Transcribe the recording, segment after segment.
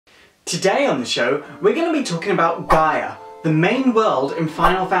Today on the show, we're going to be talking about Gaia, the main world in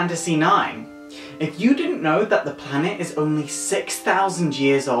Final Fantasy IX. If you didn't know that the planet is only 6,000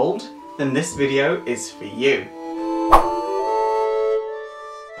 years old, then this video is for you.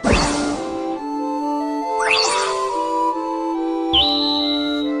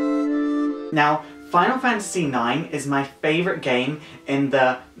 Now, Final Fantasy IX is my favourite game in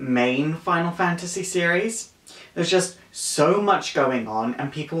the main Final Fantasy series. There's just so much going on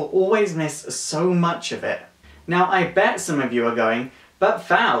and people always miss so much of it. Now, I bet some of you are going, but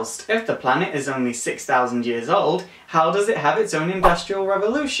Faust, if the planet is only 6,000 years old, how does it have its own industrial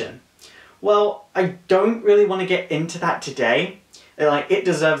revolution? Well, I don't really want to get into that today. It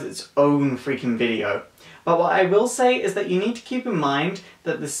deserves its own freaking video. But what I will say is that you need to keep in mind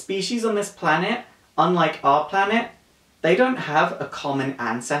that the species on this planet, unlike our planet, they don't have a common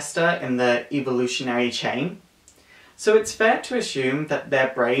ancestor in the evolutionary chain. So it's fair to assume that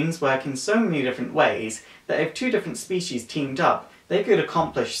their brains work in so many different ways that if two different species teamed up, they could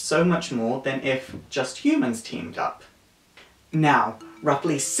accomplish so much more than if just humans teamed up. Now,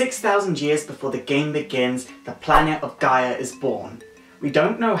 roughly 6,000 years before the game begins, the planet of Gaia is born. We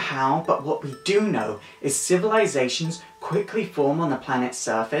don't know how, but what we do know is civilizations quickly form on the planet's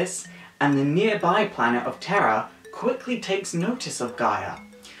surface, and the nearby planet of Terra quickly takes notice of Gaia.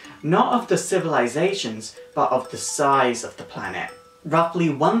 Not of the civilizations, but of the size of the planet. Roughly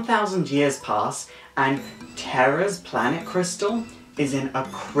 1,000 years pass, and Terra's planet crystal is in a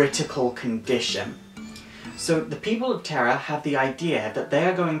critical condition. So the people of Terra have the idea that they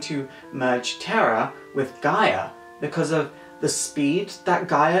are going to merge Terra with Gaia because of the speed that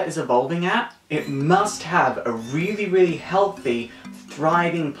Gaia is evolving at. It must have a really healthy,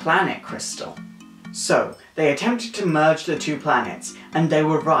 thriving planet crystal. So, they attempted to merge the two planets, and they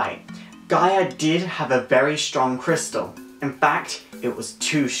were right. Gaia did have a very strong crystal. In fact, it was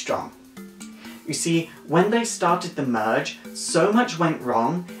too strong. You see, when they started the merge, so much went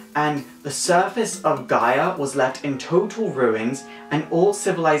wrong, and the surface of Gaia was left in total ruins, and all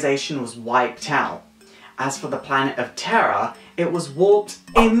civilization was wiped out. As for the planet of Terra, it was warped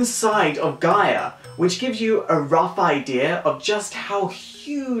inside of Gaia, which gives you a rough idea of just how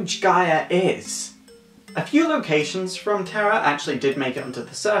huge Gaia is. A few locations from Terra actually did make it onto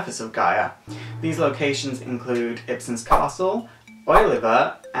the surface of Gaia. These locations include Ibsen's Castle,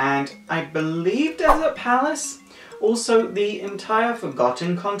 Oliver, and I believe Desert Palace. Also, the entire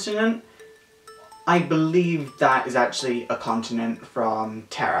Forgotten Continent. I believe that is actually a continent from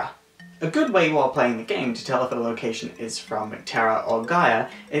Terra. A good way while playing the game to tell if a location is from Terra or Gaia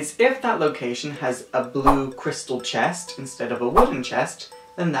is if that location has a blue crystal chest instead of a wooden chest,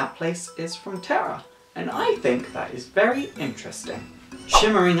 then that place is from Terra. And I think that is very interesting.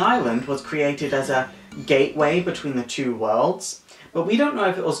 Shimmering Island was created as a gateway between the two worlds, but we don't know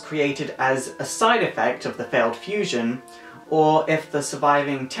if it was created as a side effect of the failed fusion, or if the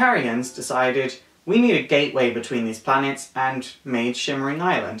surviving Terrians decided we need a gateway between these planets and made Shimmering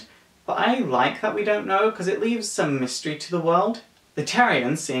Island. But I like that we don't know, because it leaves some mystery to the world. The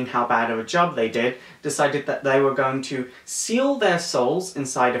Terrians, seeing how bad of a job they did, decided that they were going to seal their souls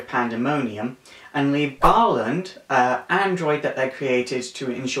inside of Pandemonium and leave Garland, an android that they created to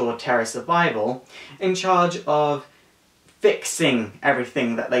ensure Terra survival, in charge of fixing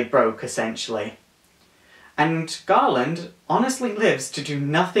everything that they broke, essentially. And Garland honestly lives to do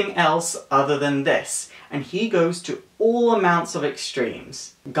nothing else other than this, and he goes to all amounts of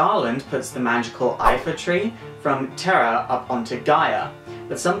extremes. Garland puts the magical Ifa tree from Terra up onto Gaia,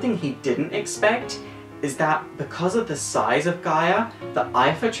 but something he didn't expect is that because of the size of Gaia, the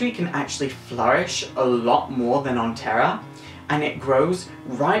Ifa tree can actually flourish a lot more than on Terra, and it grows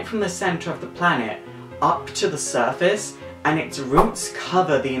right from the center of the planet up to the surface, and its roots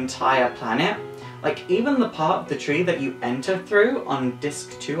cover the entire planet. Like, even the part of the tree that you enter through on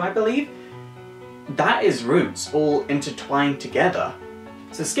disc 2, I believe, that is roots all intertwined together.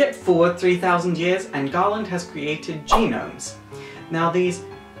 So skip forward 3,000 years and Garland has created genomes. Now these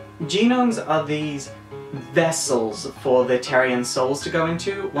genomes are these vessels for the Terrian souls to go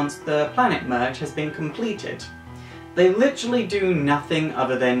into once the planet merge has been completed. They literally do nothing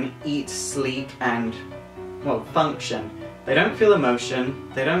other than eat, sleep, and, well, function. They don't feel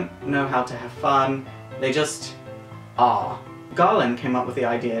emotion, they don't know how to have fun, they just are. Garland came up with the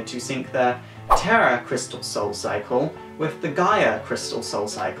idea to sync the Terra crystal soul cycle with the Gaia crystal soul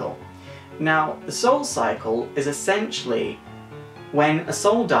cycle. Now, the soul cycle is essentially when a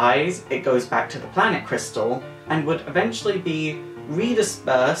soul dies, it goes back to the planet crystal and would eventually be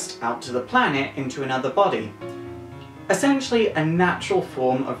redispersed out to the planet into another body. Essentially a natural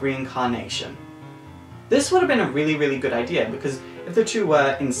form of reincarnation. This would have been a really good idea because If the two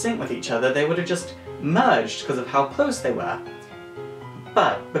were in sync with each other, they would have just merged because of how close they were.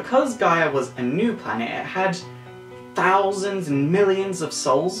 But because Gaia was a new planet, it had thousands and millions of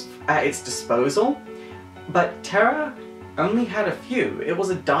souls at its disposal, but Terra only had a few. It was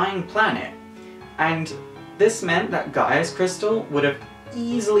a dying planet, and this meant that Gaia's crystal would have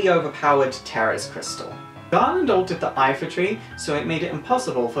easily overpowered Terra's crystal. Garland altered the Eiffel tree so it made it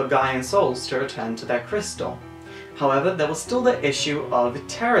impossible for Gaian souls to return to their crystal. However, there was still the issue of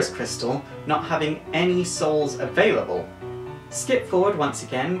Terra's crystal not having any souls available. Skip forward once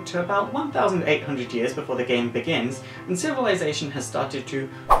again to about 1,800 years before the game begins, and civilization has started to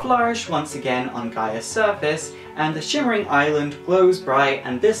flourish once again on Gaia's surface, and the shimmering island glows bright,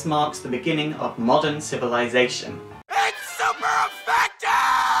 and this marks the beginning of modern civilization. It's super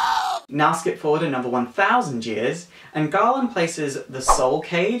effective! Now skip forward another 1,000 years, and Garland places the soul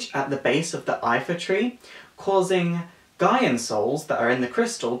cage at the base of the Eiffel tree, causing Gaian souls that are in the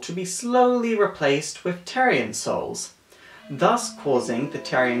crystal to be slowly replaced with Terrian souls, thus causing the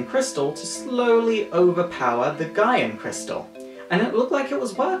Terrian crystal to slowly overpower the Gaian crystal. And it looked like it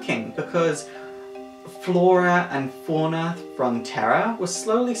was working, because flora and fauna from Terra was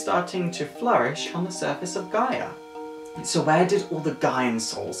slowly starting to flourish on the surface of Gaia. So where did all the Gaian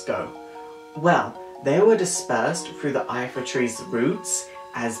souls go? Well, they were dispersed through the Eiffel tree's roots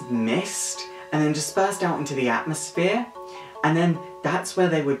as mist, and then dispersed out into the atmosphere, and then that's where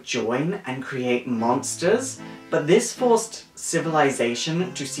they would join and create monsters. But this forced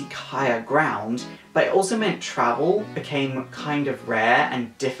civilization to seek higher ground, but it also meant travel became kind of rare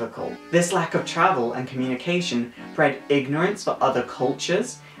and difficult. This lack of travel and communication bred ignorance for other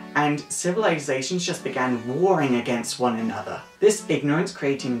cultures, and civilizations just began warring against one another. This ignorance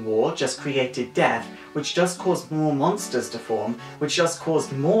creating war just created death, which just caused more monsters to form, which just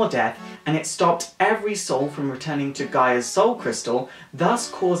caused more death, and it stopped every soul from returning to Gaia's soul crystal, thus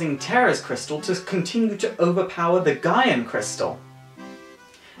causing Terra's crystal to continue to overpower the Gaian crystal.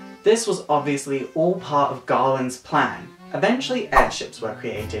 This was obviously all part of Garland's plan. Eventually airships were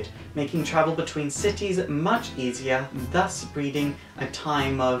created, making travel between cities much easier, thus breeding a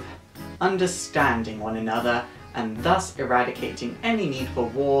time of understanding one another, and thus eradicating any need for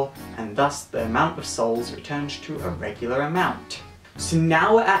war, and thus the amount of souls returned to a regular amount. So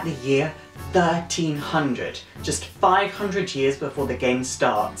now we're at the year 1300, just 500 years before the game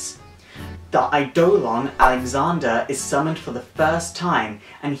starts. The Eidolon, Alexander, is summoned for the first time,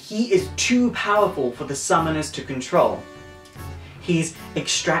 and he is too powerful for the summoners to control. He's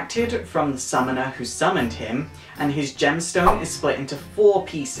extracted from the summoner who summoned him, and his gemstone is split into 4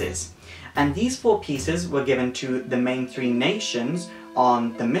 pieces. And these 4 pieces were given to the main 3 nations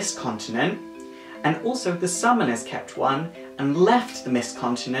on the Mist Continent, and also the summoners kept one and left the Mist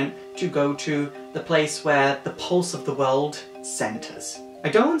Continent to go to the place where the pulse of the world centers.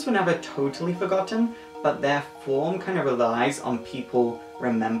 Eidolons were never totally forgotten, but their form kind of relies on people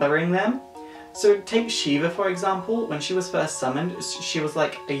remembering them. So take Shiva for example. When she was first summoned, she was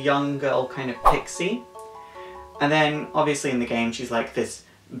like a young girl kind of pixie. And then obviously in the game she's like this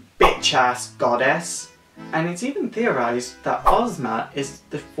bitch-ass goddess. And it's even theorized that Ozma is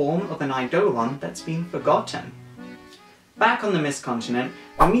the form of an Eidolon that's been forgotten. Back on the Mist Continent,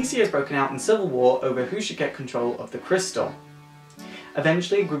 Amicia is broken out in civil war over who should get control of the crystal.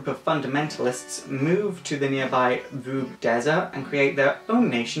 Eventually a group of fundamentalists move to the nearby Voob Desert and create their own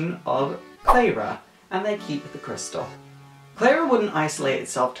nation of Clara, and they keep the crystal. Clara wouldn't isolate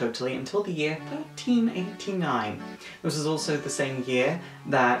itself totally until the year 1389. This was also the same year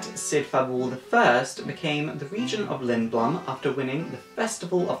that Cid Fabul I became the regent of Lindblum after winning the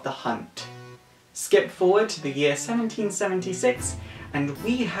Festival of the Hunt. Skip forward to the year 1776, and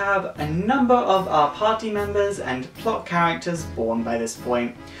we have a number of our party members and plot characters born by this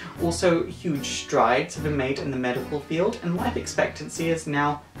point. Also, huge strides have been made in the medical field, and life expectancy is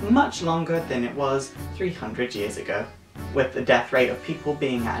now much longer than it was 300 years ago. With the death rate of people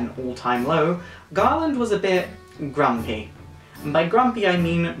being at an all-time low, Garland was a bit grumpy. And by grumpy I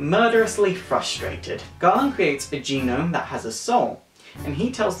mean murderously frustrated. Garland creates a genome that has a soul, and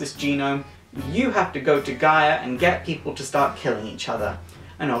he tells this genome, you have to go to Gaia and get people to start killing each other.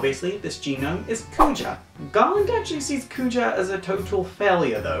 And obviously this genome is Kuja. Garland actually sees Kuja as a total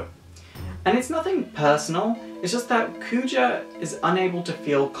failure though. And it's nothing personal, it's just that Kuja is unable to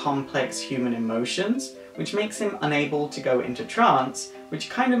feel complex human emotions, which makes him unable to go into trance, which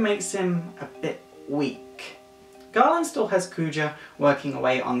kind of makes him a bit weak. Garland still has Kuja working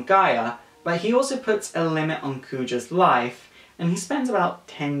away on Gaia, but he also puts a limit on Kuja's life, and he spends about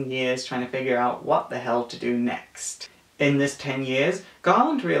 10 years trying to figure out what the hell to do next. In this 10 years,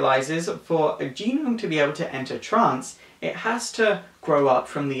 Garland realizes for a genome to be able to enter trance, it has to grow up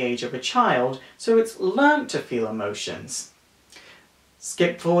from the age of a child, so it's learnt to feel emotions.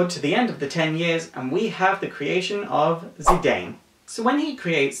 Skip forward to the end of the 10 years and we have the creation of Zidane. So when he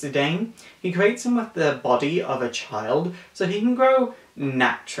creates Zidane, he creates him with the body of a child so he can grow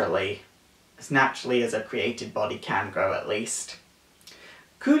naturally. As naturally as a created body can grow, at least.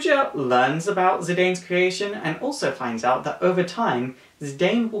 Kuja learns about Zidane's creation and also finds out that over time,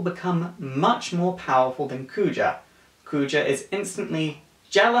 Zidane will become much more powerful than Kuja. Kuja is instantly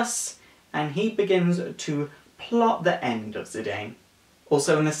jealous and he begins to plot the end of Zidane.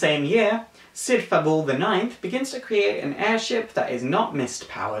 Also in the same year, Cid Fabul IX begins to create an airship that is not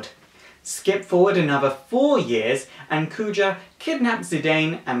mist-powered. Skip forward another 4 years and Kuja kidnaps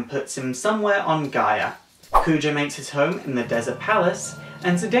Zidane and puts him somewhere on Gaia. Kuja makes his home in the Desert Palace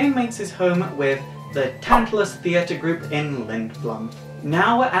and Zidane makes his home with the Tantalus Theatre Group in Lindblom.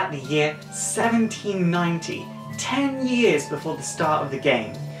 Now we're at the year 1790, 10 years before the start of the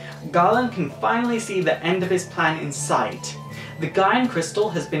game. Garland can finally see the end of his plan in sight. The Gaian crystal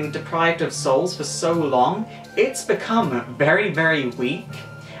has been deprived of souls for so long, it's become very, very weak,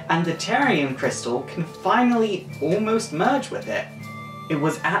 and the Terrian crystal can finally almost merge with it. It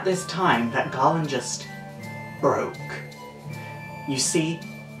was at this time that Garland just broke. You see,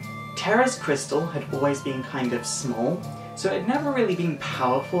 Terra's crystal had always been kind of small, so it had never really been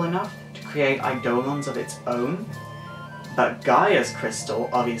powerful enough to create eidolons of its own. But Gaia's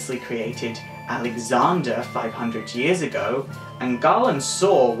crystal obviously created Alexander 500 years ago, and Garland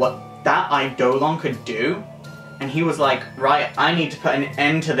saw what that eidolon could do, and he was like, right, I need to put an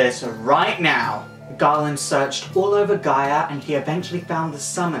end to this right now. Garland searched all over Gaia and he eventually found the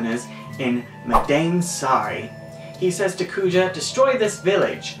summoners in Madain Sari. He says to Kuja, destroy this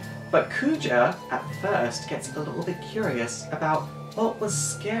village, but Kuja at first gets a little bit curious about what was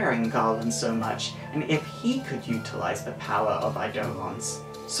scaring Garland so much, and if he could utilize the power of eidolons.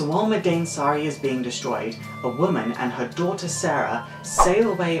 So while Madain Sari is being destroyed, a woman and her daughter Sarah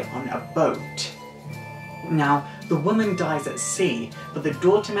sail away on a boat. Now, the woman dies at sea, but the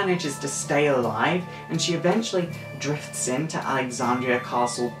daughter manages to stay alive, and she eventually drifts into Alexandria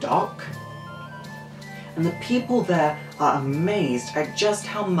Castle dock. And the people there are amazed at just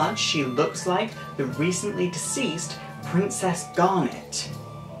how much she looks like the recently deceased Princess Garnet.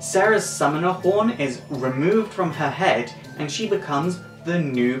 Sarah's summoner horn is removed from her head, and she becomes the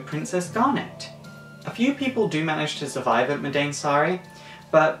new Princess Garnet. A few people do manage to survive at Madain Sari,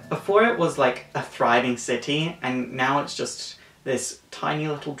 but before it was like a thriving city, and now it's just this tiny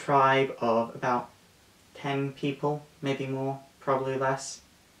little tribe of about 10 people, maybe more, probably less.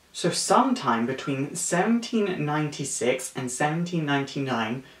 So sometime between 1796 and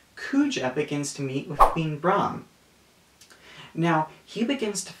 1799, Kuja begins to meet with Queen Brahm. Now, he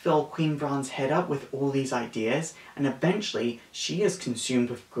begins to fill Queen Brahm's head up with all these ideas, and eventually she is consumed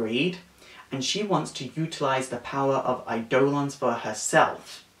with greed, and she wants to utilize the power of eidolons for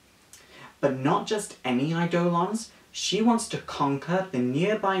herself. But not just any eidolons, she wants to conquer the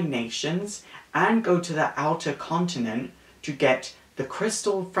nearby nations and go to the outer continent to get the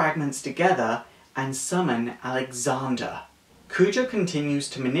crystal fragments together and summon Alexander. Kuja continues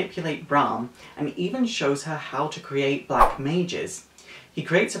to manipulate Brahm and even shows her how to create black mages. He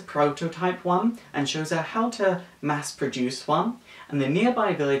creates a prototype one and shows her how to mass produce one, and the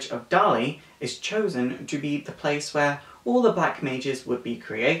nearby village of Dali is chosen to be the place where all the black mages would be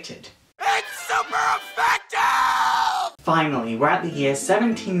created. It's super effective! Finally, we're at the year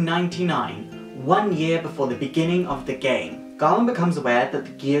 1799, 1 year before the beginning of the game. Garland becomes aware that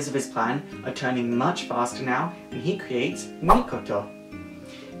the gears of his plan are turning much faster now, and he creates Mikoto.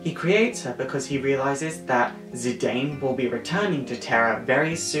 He creates her because he realizes that Zidane will be returning to Terra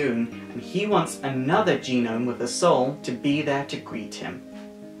very soon, and he wants another genome with a soul to be there to greet him.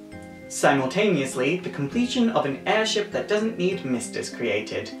 Simultaneously, the completion of an airship that doesn't need mist is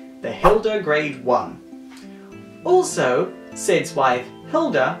created, the Hilda Grade 1. Also, Cid's wife,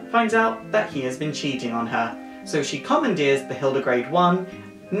 Hilda, finds out that he has been cheating on her, so she commandeers the Hilda Grade 1,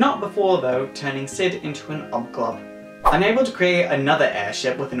 not before though turning Cid into an Obglob. Unable to create another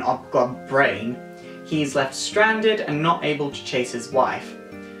airship with an Obglob brain, he's left stranded and not able to chase his wife.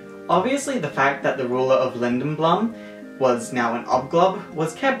 Obviously the fact that the ruler of Lindenblum was now an Obglob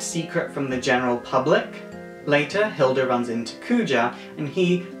was kept secret from the general public. Later, Hilda runs into Kuja and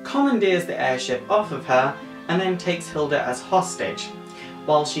he commandeers the airship off of her and then takes Hilda as hostage.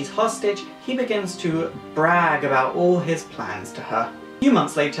 While she's hostage, he begins to brag about all his plans to her. A few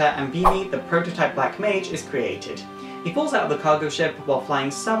months later, and Bibi, the prototype black mage, is created. He falls out of the cargo ship while flying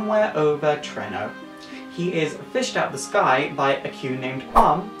somewhere over Treno. He is fished out of the sky by a Q named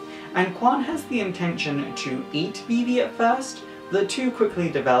Quam, and Quan has the intention to eat Vivi at first. The two quickly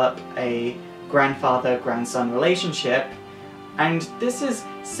develop a grandfather-grandson relationship, and this is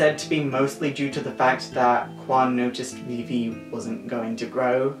said to be mostly due to the fact that Quan noticed Vivi wasn't going to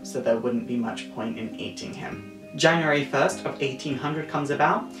grow, so there wouldn't be much point in eating him. January 1st of 1800 comes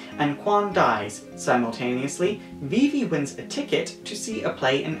about, and Quan dies. Simultaneously, Vivi wins a ticket to see a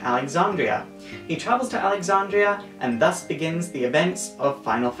play in Alexandria. He travels to Alexandria, and thus begins the events of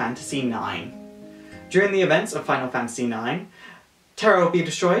Final Fantasy IX. During the events of Final Fantasy IX, Terra will be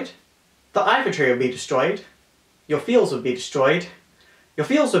destroyed, the Ivy Tree will be destroyed, your fields would be destroyed, your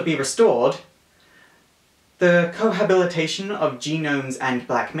fields would be restored, the cohabitation of genomes and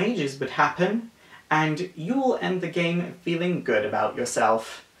black mages would happen, and you will end the game feeling good about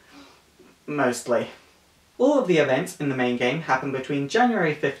yourself. Mostly. All of the events in the main game happen between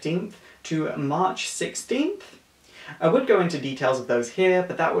January 15th to March 16th. I would go into details of those here,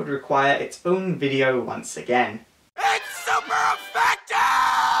 but that would require its own video once again. It's super effective!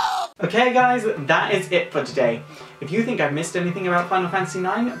 Okay guys, that is it for today. If you think I've missed anything about Final Fantasy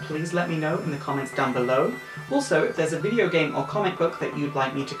IX, please let me know in the comments down below. Also, if there's a video game or comic book that you'd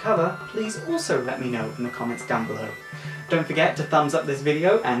like me to cover, please also let me know in the comments down below. Don't forget to thumbs up this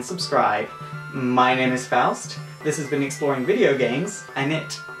video and subscribe. My name is Faust, this has been Exploring Video Games, and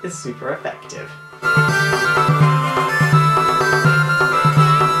it is super effective.